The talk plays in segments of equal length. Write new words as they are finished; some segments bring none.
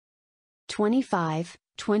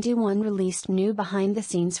25-21 released new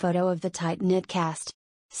behind-the-scenes photo of the tight-knit cast.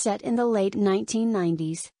 Set in the late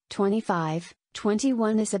 1990s,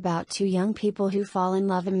 25-21 is about two young people who fall in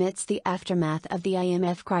love amidst the aftermath of the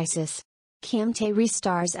IMF crisis. Kim Tae-ri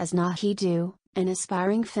stars as Na Hee-do, an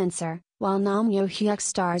aspiring fencer, while Nam Yo-hyuk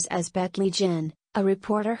stars as Baek Lee-jin, a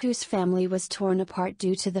reporter whose family was torn apart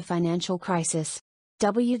due to the financial crisis.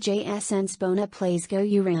 WJSN's Bona plays Go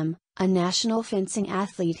Yurim, a national fencing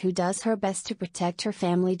athlete who does her best to protect her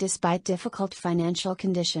family despite difficult financial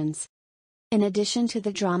conditions. In addition to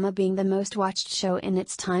the drama being the most watched show in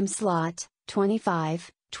its time slot,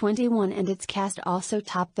 25-21 and its cast also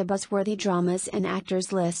topped the buzzworthy dramas and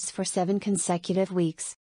actors lists for 7 consecutive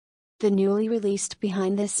weeks. The newly released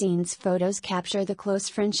behind-the-scenes photos capture the close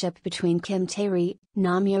friendship between Kim Tae-ri,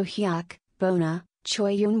 Nam Yo-hyuk, Bona,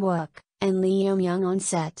 Choi Yoon-wook, and Lee Yo-myung on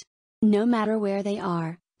set. No matter where they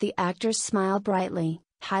are, the actors smile brightly,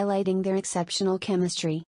 highlighting their exceptional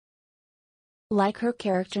chemistry. Like her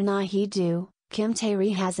character Na Hee-do, Kim Tae-ri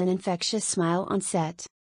has an infectious smile on set.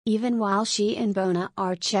 Even while she and Bona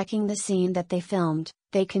are checking the scene that they filmed,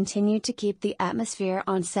 they continue to keep the atmosphere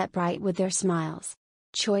on set bright with their smiles.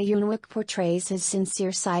 Choi Yoon-wook portrays his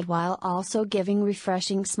sincere side while also giving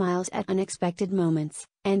refreshing smiles at unexpected moments,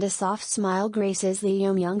 and a soft smile graces Lee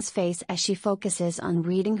Yo-myung's face as she focuses on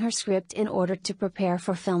reading her script in order to prepare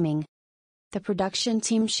for filming. The production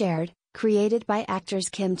team shared, created by actors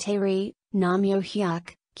Kim Tae-ri, Nam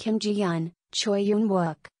Yo-hyuk, Kim Ji-yeon, Choi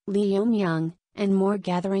Yoon-wook, Lee Yo-myung, and more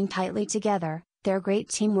gathering tightly together. Their great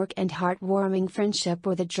teamwork and heartwarming friendship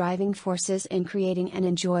were the driving forces in creating an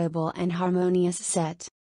enjoyable and harmonious set,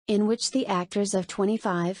 in which the actors of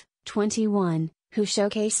 25-21, who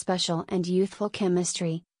showcase special and youthful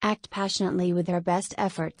chemistry, act passionately with their best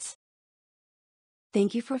efforts.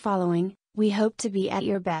 Thank you for following. We hope to be at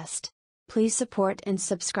your best. Please support and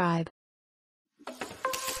subscribe.